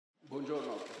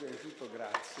buongiorno, prima di tutto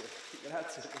grazie.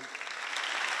 Grazie.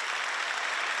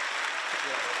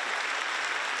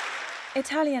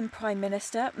 Italian Prime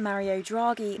Minister Mario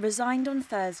Draghi resigned on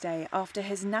Thursday after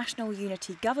his national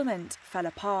unity government fell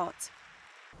apart.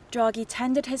 Draghi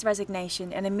tendered his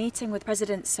resignation in a meeting with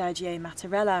President Sergio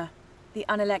Mattarella. The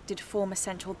unelected former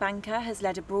central banker has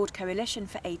led a broad coalition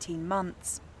for 18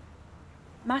 months.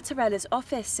 Mattarella's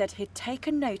office said he'd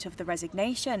taken note of the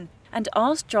resignation and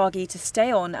asked Draghi to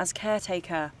stay on as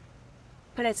caretaker.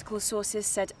 Political sources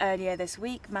said earlier this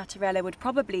week Mattarella would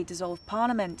probably dissolve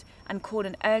Parliament and call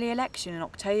an early election in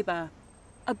October.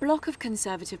 A bloc of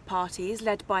Conservative parties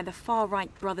led by the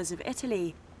far-right Brothers of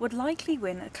Italy would likely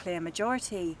win a clear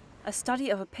majority, a study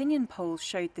of opinion polls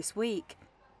showed this week.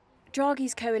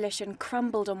 Draghi's coalition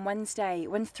crumbled on Wednesday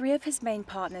when three of his main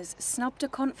partners snubbed a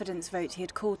confidence vote he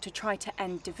had called to try to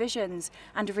end divisions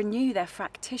and renew their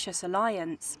fractious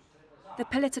alliance. The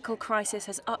political crisis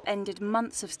has upended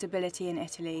months of stability in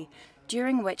Italy,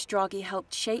 during which Draghi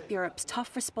helped shape Europe's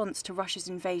tough response to Russia's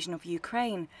invasion of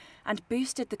Ukraine and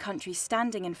boosted the country's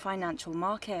standing in financial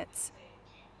markets.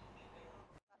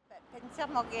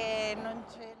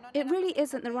 It really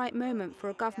isn't the right moment for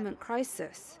a government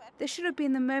crisis. This should have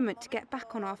been the moment to get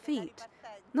back on our feet,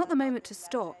 not the moment to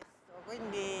stop.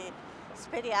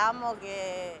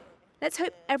 Let's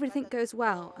hope everything goes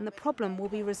well and the problem will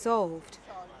be resolved.